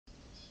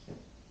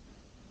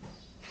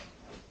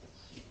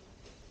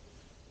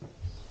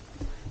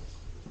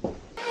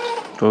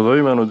ただ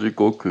いまの時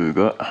刻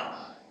が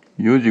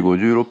4時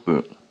56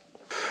分。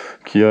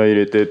気合い入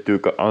れてっていう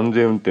か安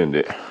全運転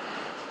で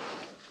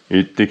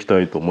行ってき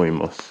たいと思い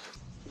ます。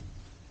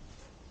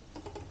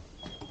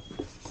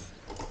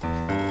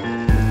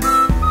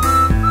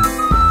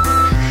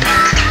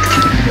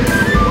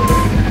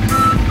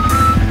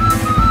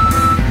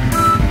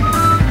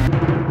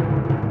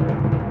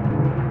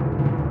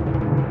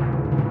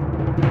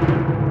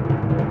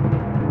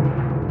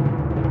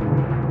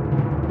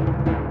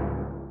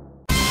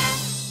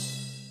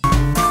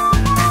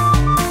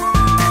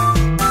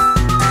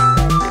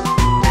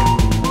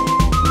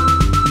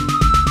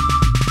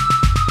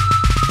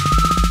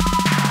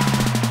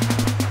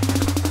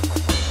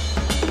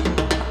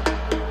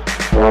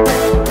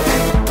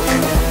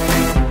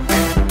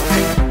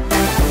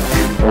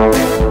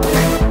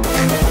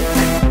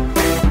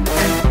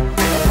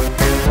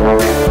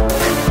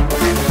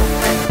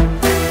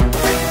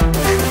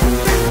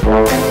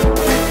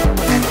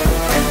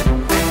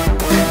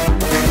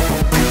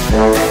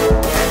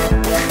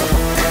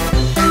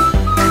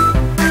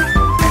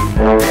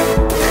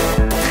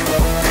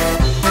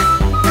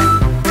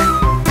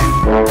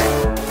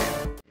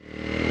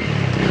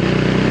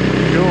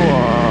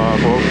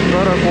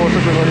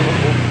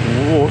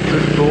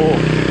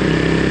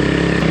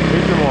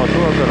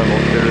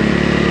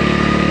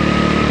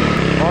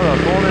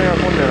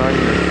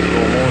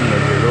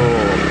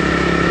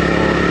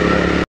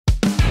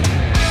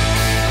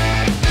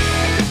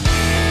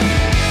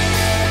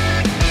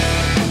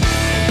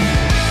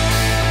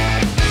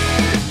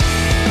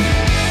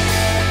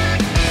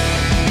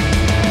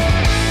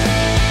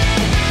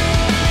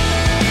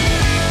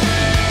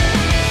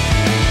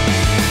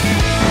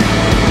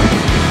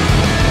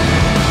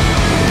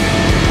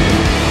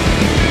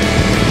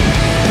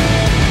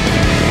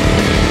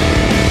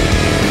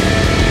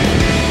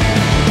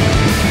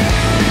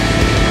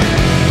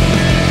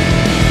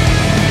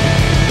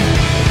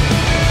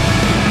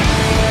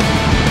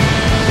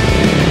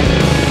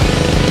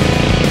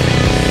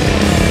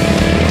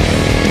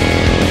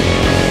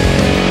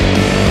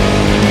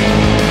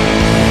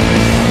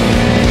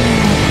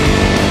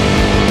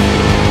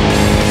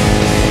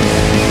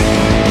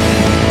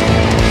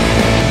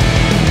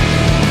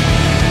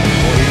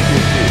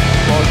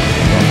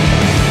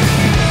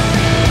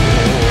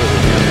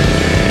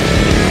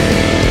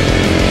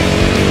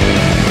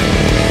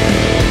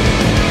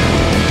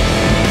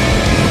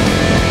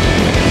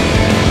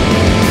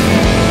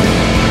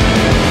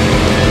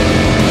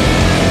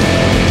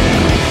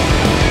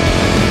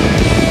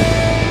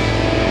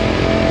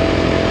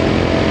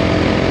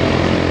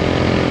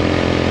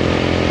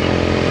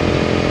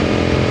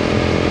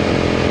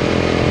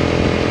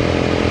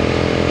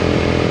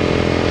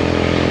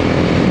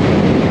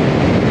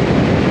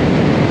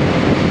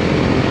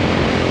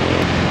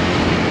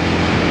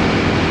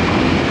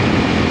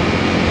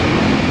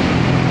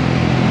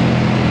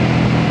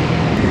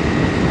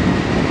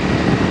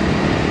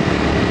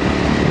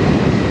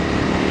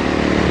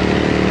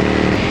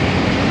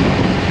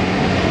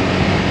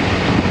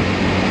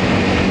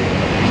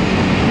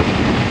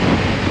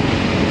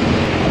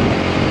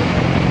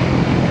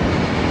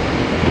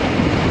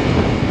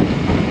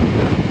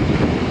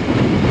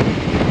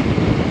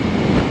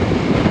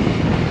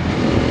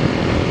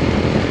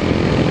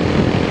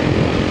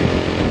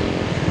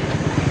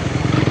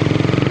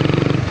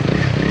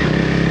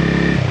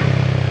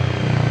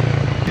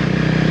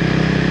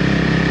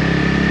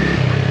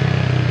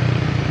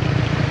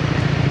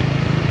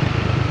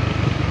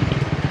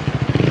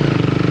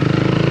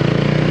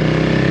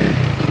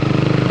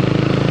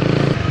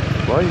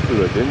バイ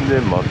クが全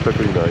然全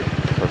くいない。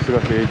さす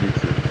が平日。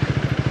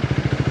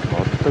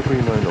全くい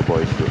ないの、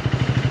バイ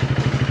ク。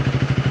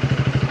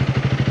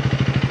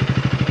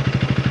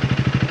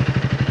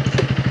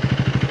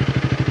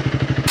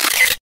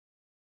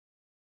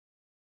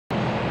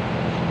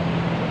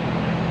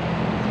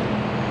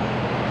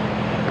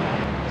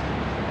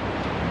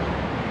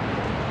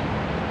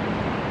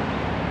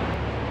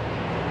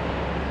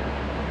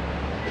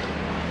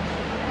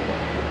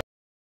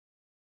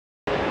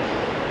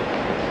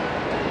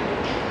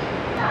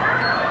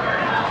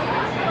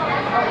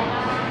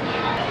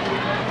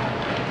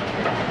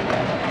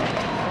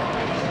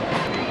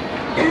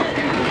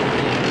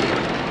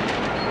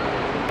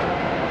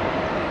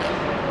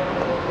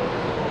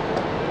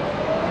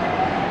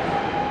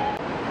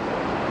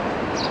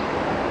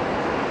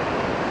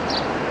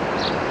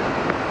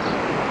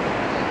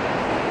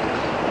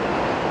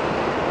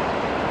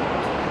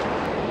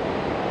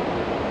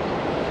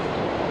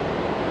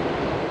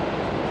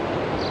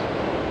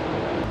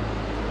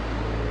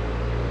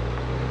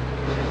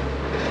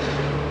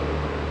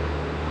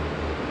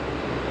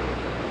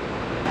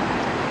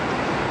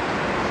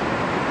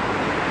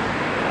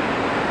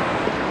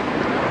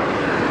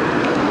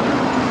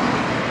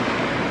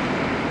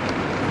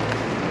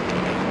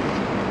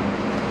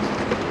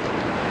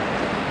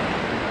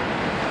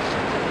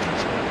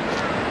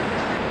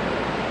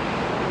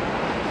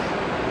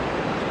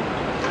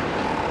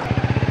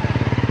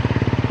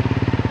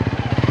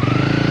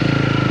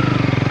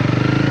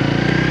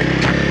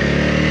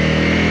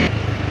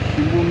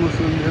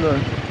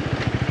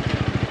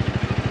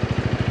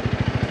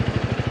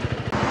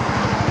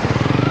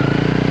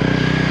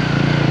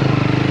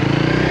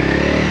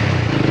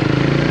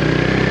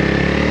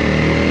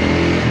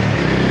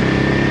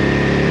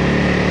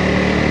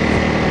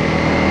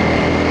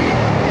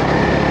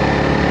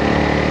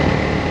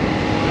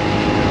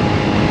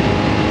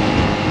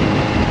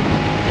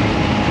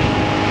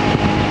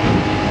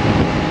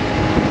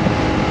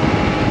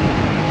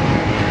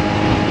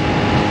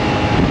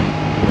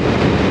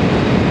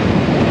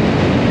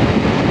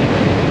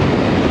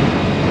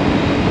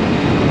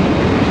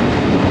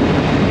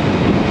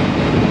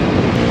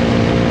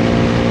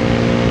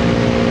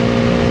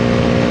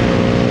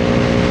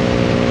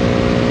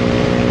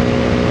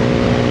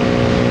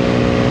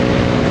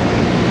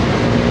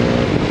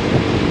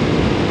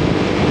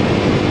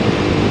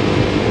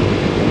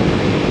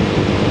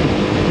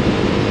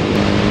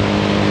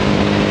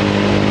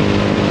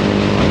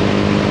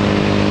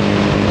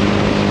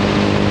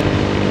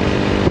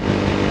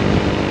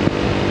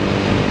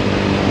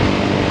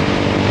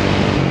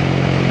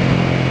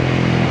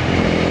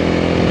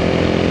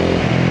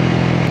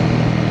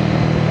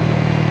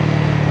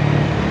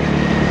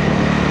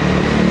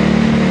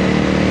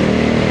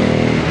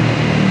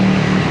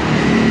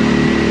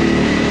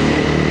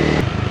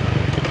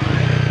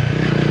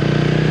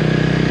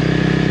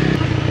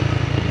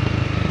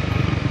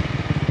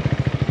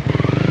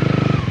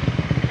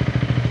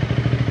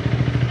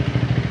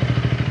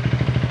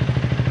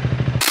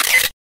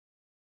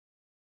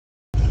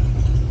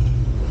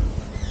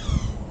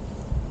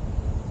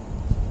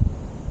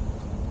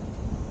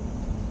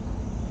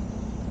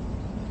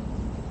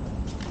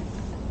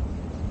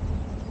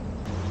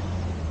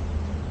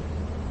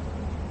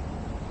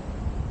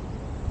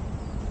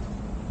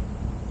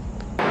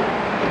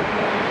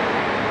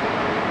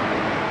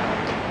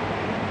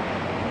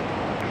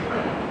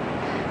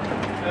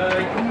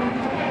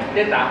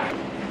出た。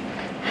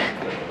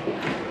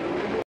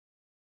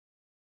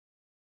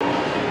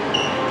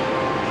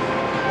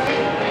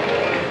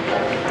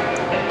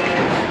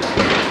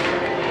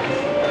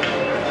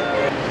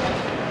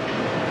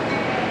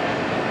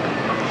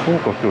そう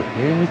か、今日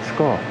平日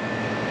か。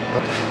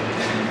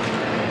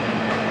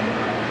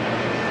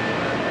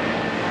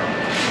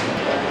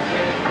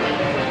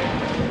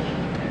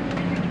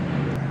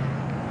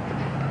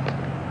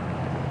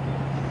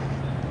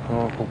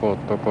ああ、ここあっ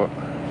たか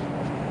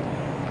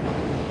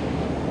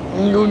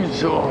い。よい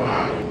しょ。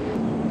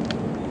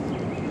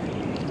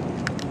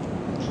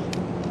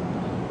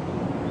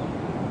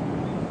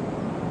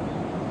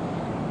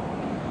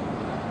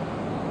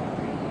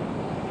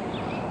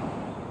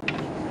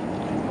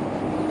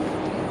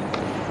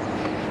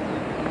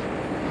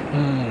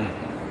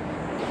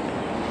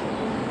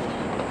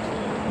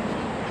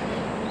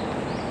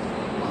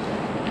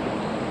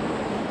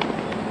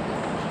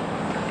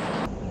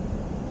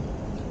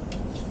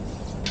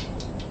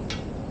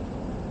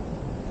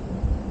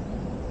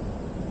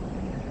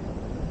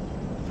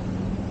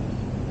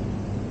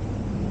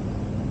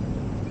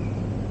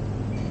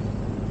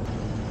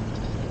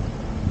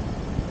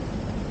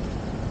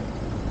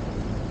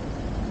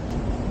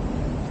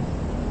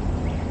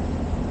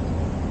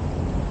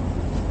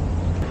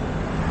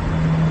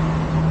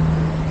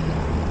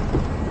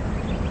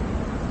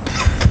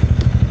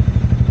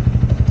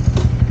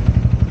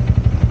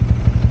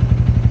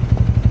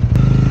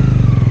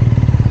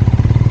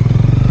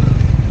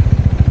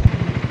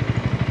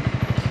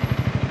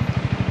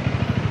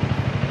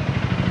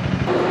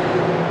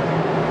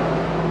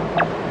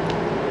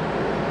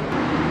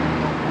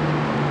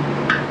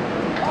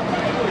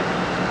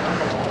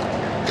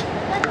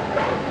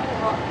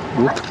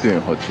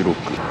6.86。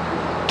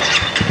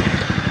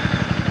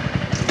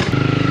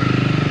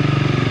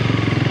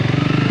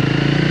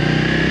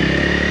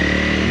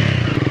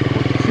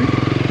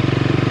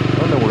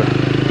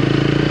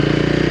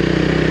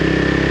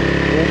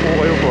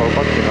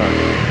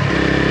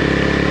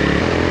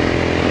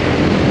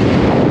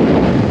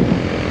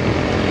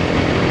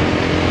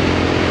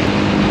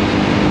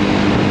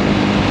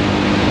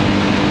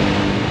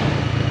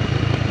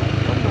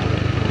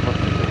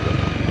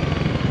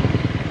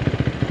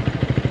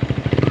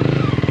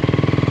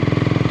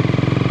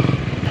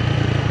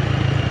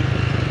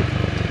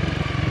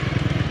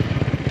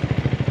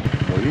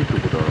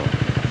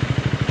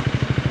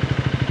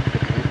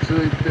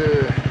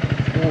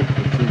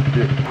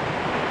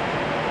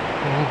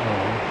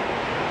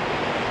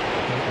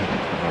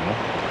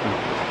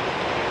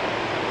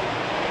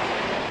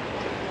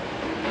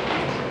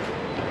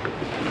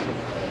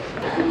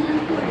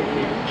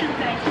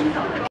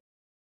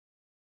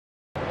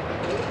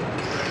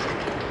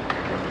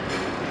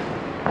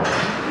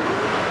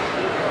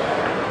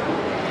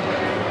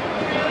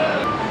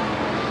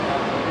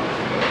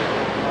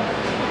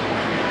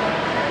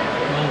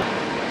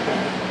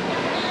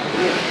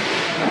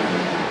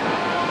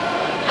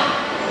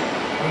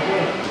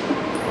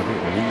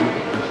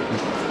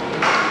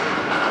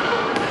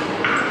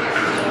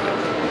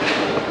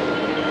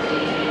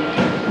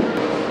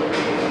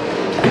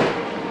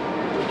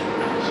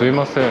すい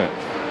ません。はい。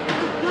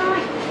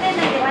店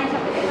内でワインショ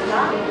ップです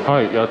か？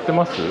はい、やって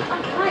ます。はい、どう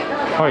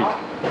ぞ。はい。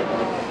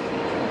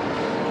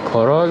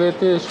唐揚げ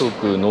定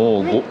食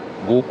の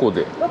5個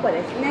で。5個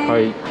ですね。は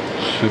い。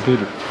滑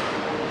る。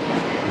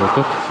また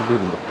滑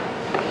るんだ。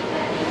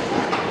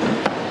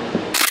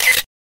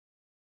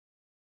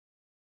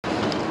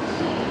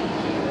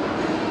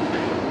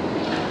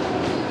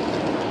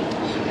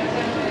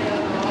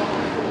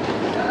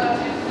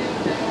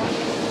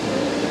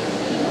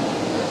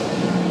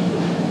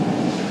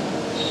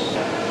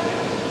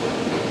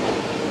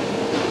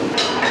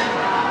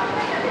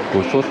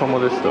ごちそうさま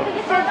でした。あ、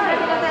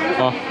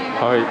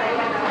はい。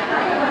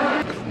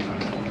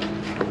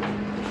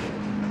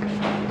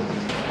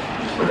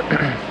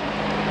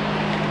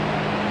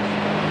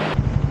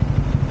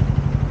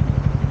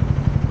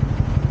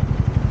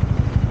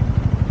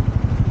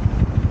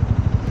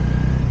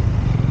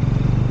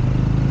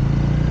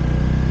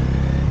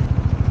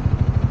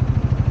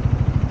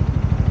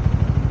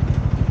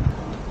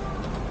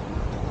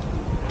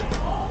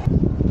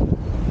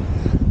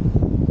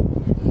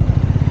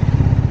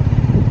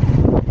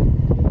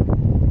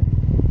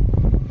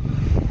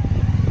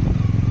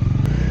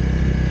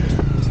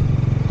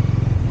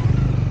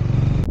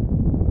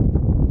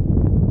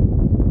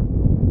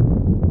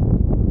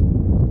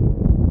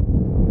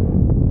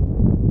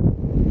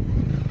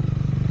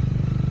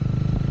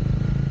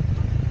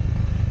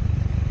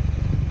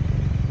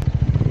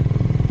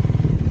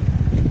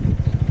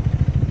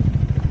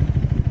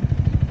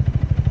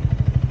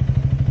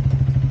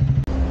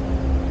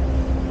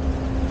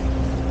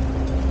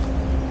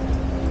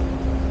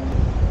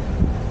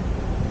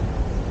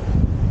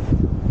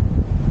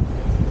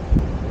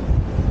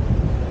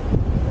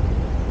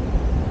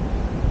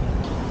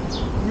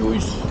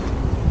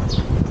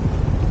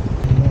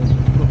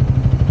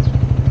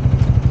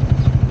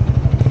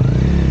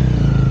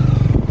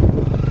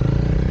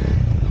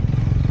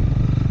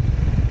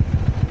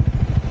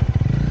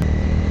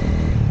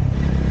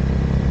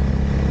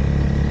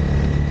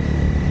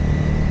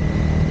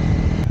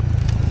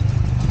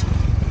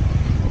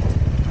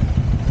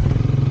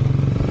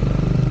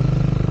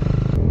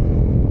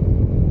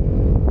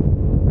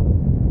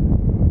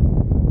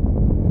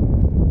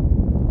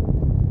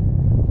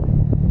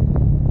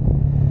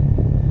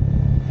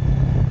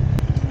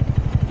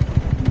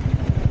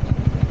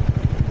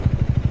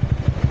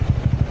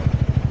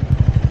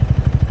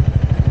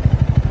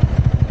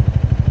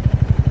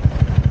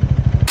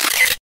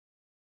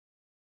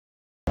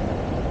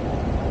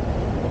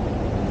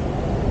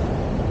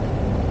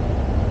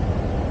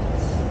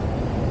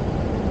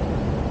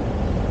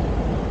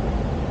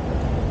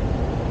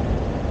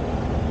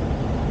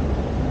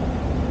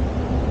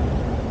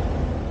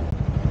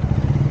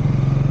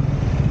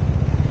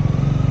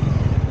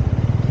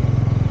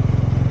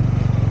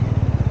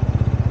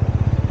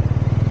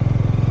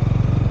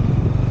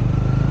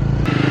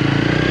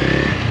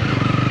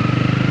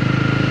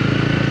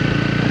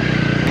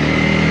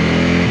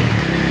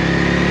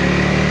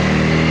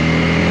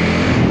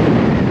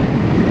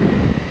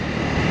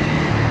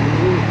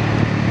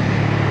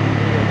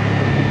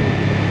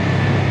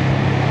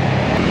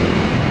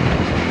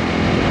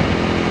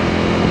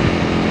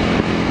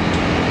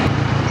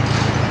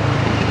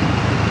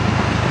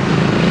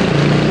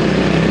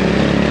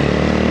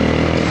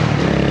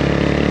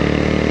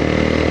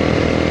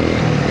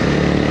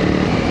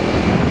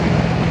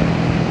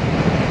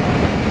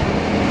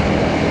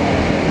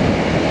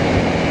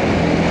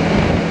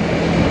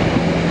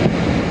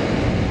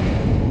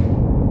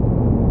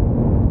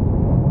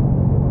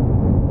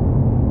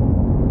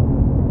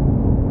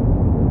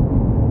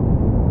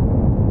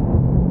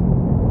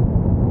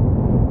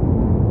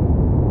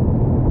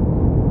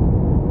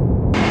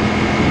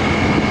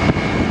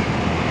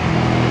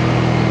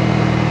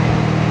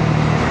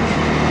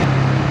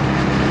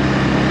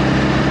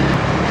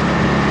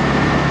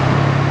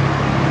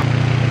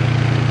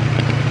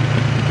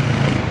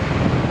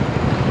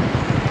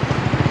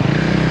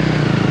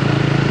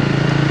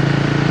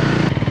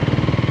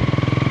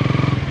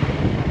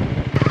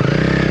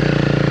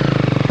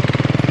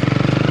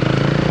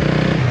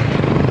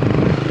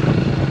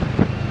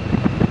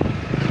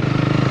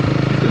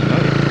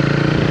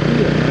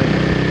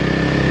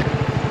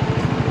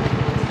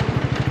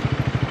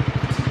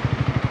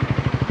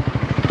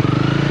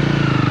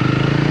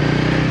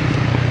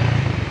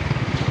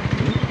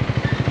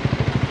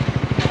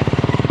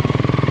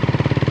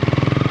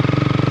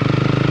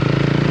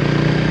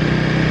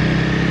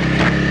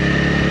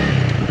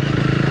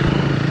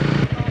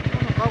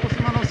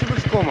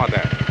港まで。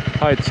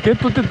はい、チケッ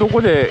トってど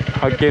こで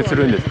発見す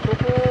るんですか？こ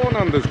こ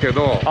なんですけ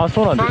ど、あ、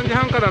そうなんです。3時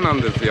半からな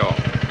んですよ。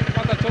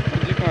まだちょっと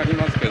時間あり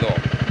ますけど、も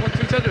う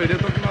駐車場入れ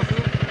ときます？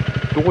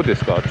どこで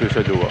すか、駐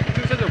車場は？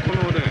駐車場こ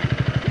のね、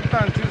一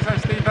旦駐車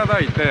していただ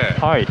いて、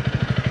はい。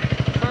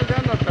3時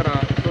半だった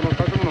らその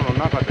建物の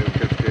中で受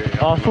付やって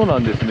ます。あ、そうな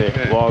んですね。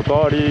わ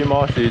かり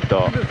ました。いいで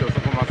すよ、そ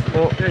こまっす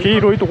ぐ。黄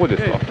色いとこで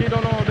すか？黄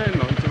色のレーン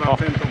の一番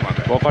先頭ま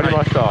で。わかり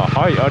ました。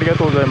はい、ありが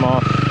とうございま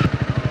す。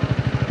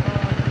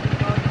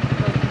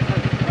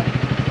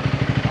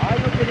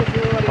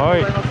は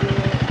い。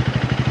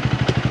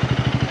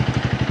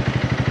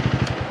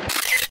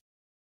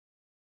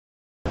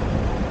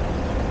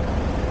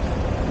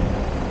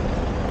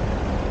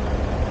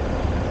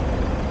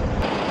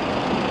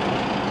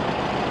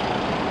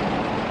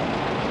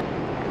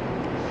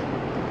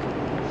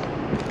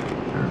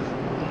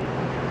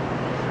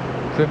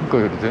前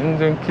回より全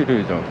然綺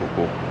麗じゃん、こ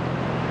こ。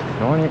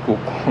何こ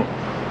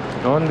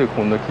こ。なんで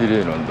こんな綺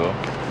麗なんだ。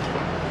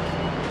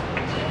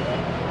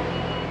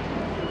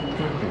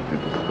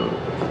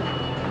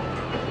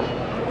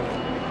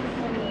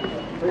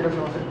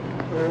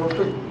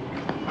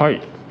は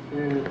い。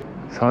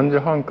3時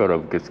半から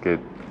受付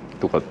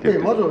とかって言っ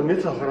て。まずは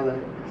熱は測らない。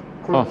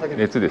この先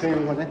熱ですか。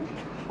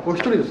お一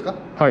人ですか？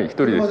はい、一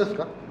人です。車です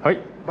か？はい。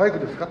バイク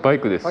ですか？バイ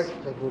クです。はい、じゃ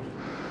あどうぞ。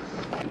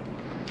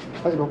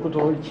はい、6度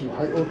1、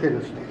はい、OK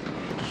ですね。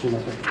すみま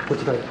せん、こ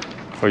ちらへ。は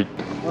い。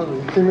まず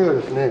1点目が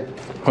ですね、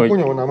ここ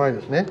にお名前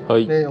ですね。は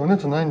い。で、お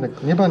熱ないんだけ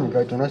ど、2番に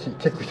該当なし、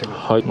チェックしてくだ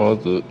さい。はい、ま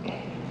ず。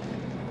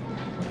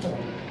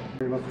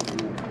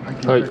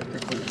はい。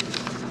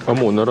あ、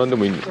もう並んで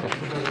もいいんですか？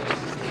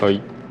はい。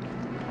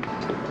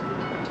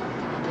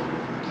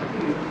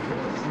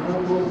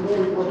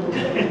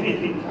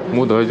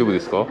もう大丈夫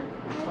ですか？は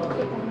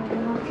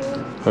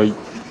い。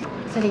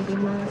それで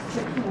ま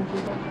す。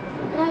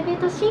プライベ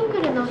ートシング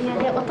ルのお部屋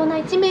で大人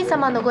1名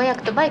様のご予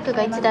約とバイク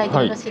が1台で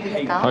よろしいで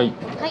すか？はい。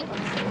はい。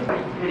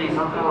フェリー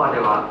さんフラワーで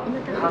はお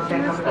待たせ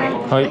しました。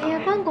お部屋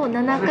番号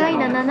7階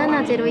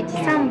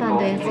77013番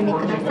でお休み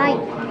ください。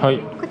はい。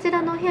こち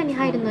らのお部屋に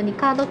入るのに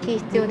カードキー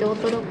必要でオ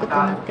ートロックと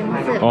なって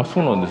ます。あ、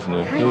そうなんですね。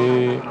はい、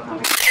へえ。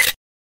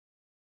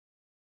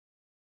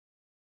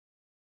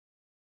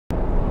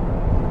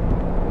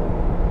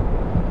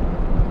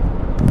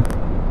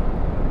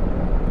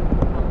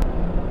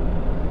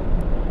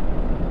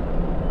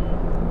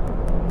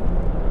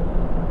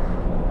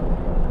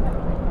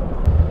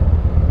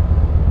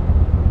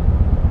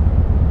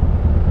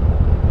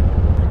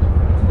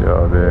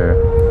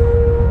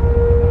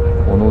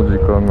この時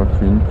間が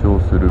緊張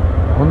する。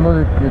こんな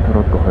でっけえト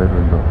ラック入る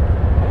んだ。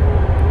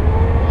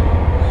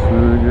す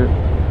げえ。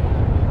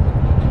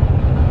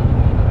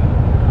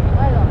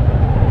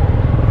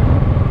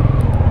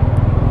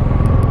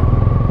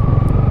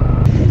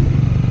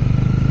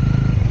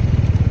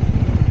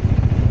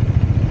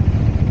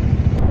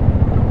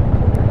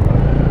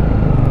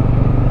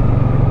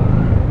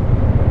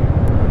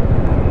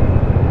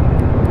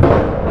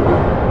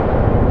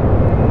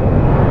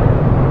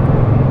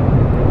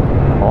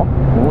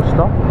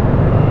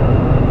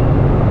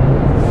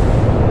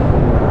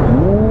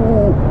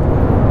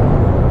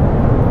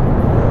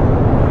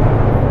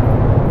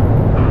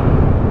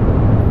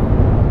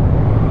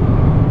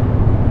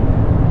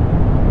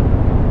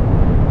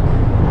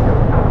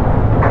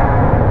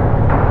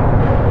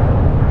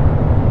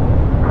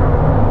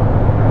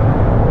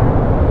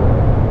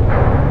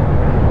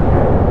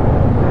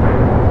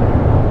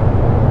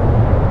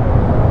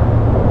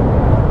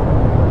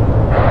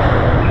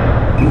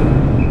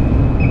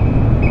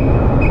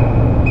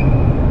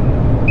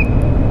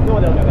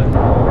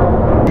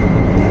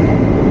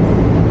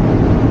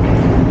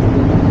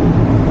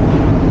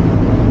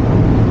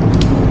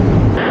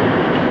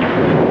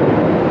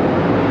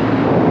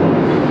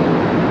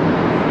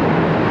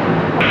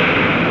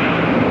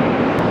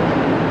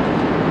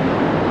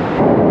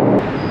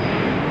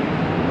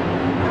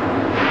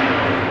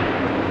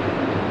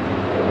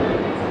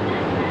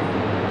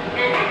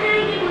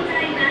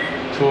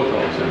超楽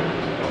しみ。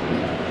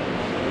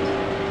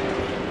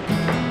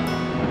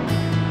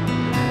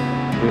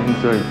現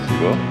在地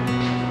が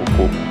こ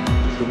こ。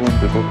一番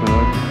でかくな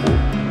いここ。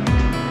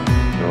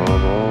や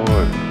ば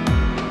い。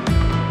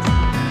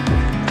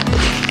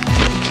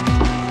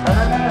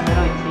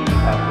7701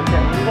からこちら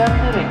右側通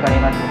路行かれ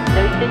ます。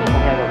左手にお部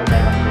屋がござい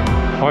ます。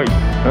はい。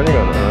何が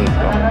何です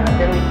か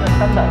7701の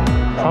3番。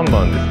3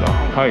番ですか。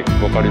はい、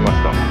わかりまし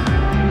た。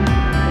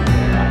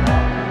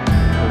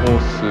おー、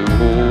す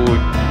ごい。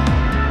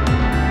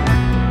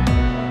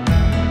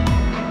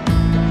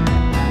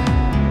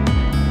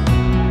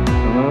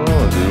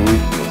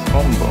3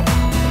番。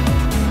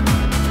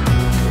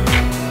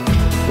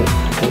お、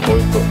開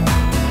いた。ここ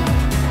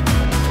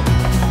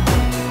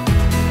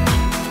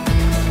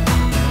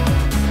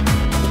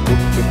っ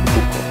てこと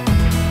か。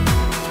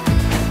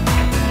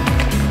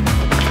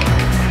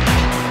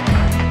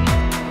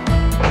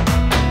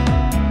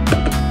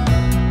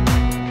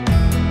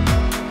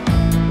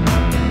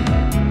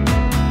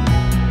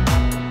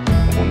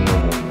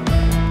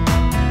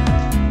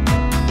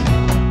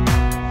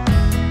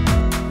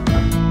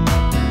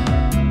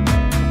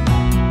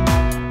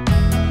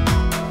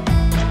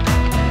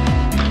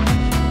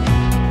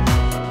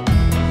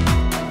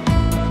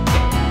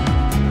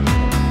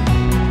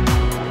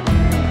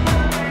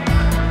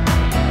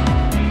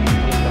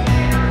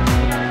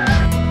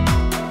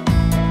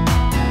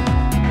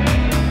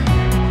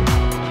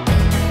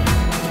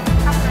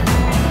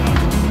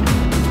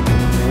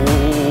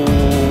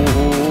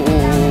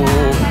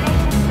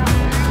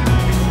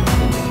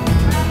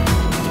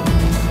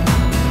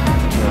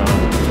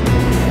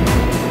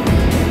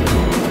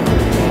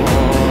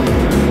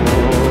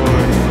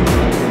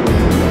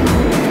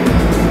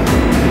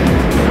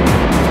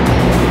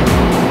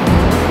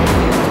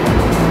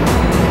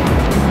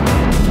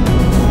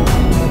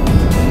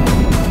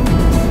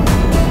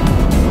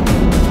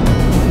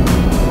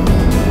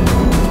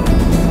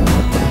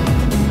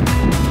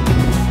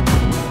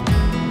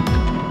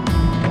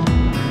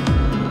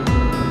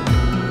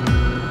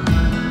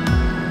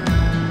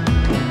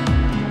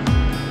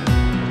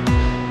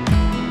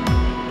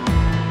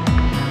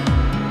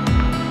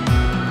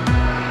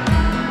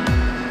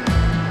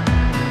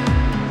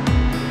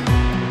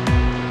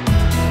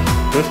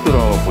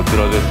ち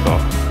らですか。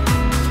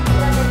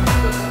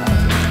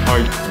は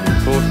い、味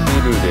噌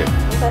汁で。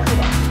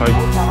はい。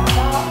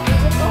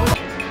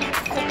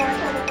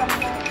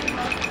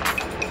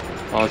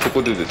あそこ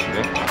でですね。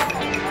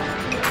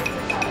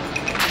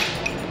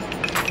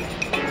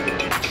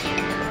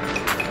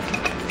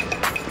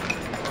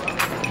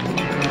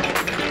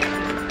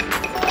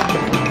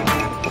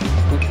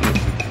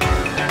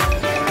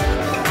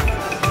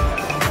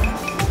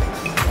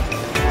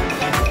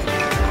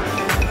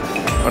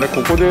あれ、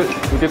ここで受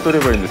け取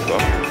ればいいんですか。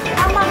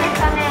何番で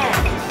すかね。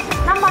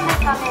何番です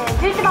かね。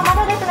11番ま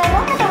だですね。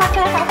もうちょっと待って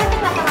ください。おかし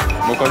くなってま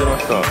す。わかりま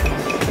した。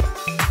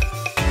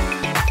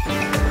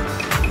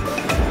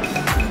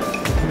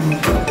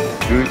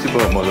11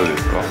番まだで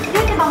すか。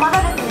11番ま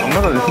だですね。あ、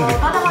まだですね。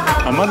まだま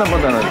だ。あ、まだま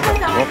だなんです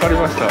か。わかり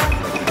ました。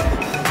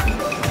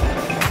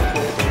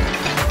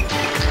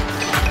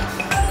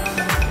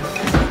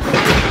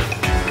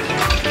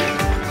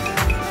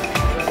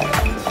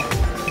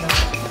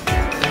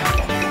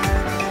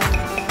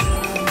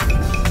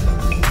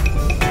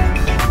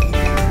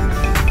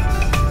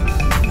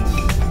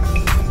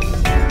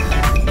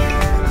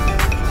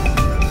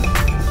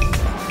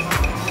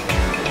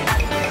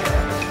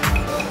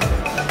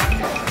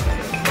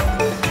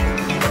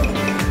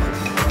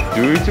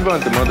11番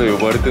ってまだ呼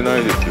ばれてな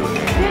いですよね。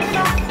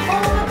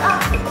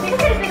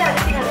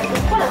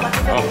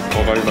あ、わ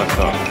かりまし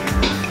た。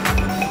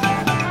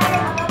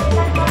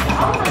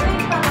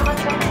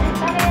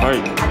はい。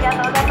ありがと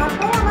うございます。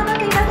お待た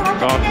せいたしまし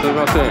た。あ、すみま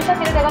せん。味噌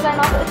汁でござい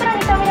ます。後ろ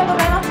に調味料ご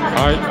ざいますので。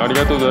はい、あり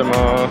がとうございます。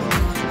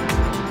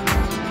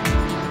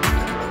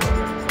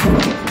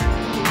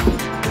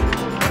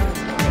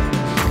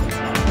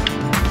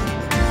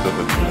いた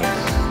だきま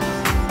す。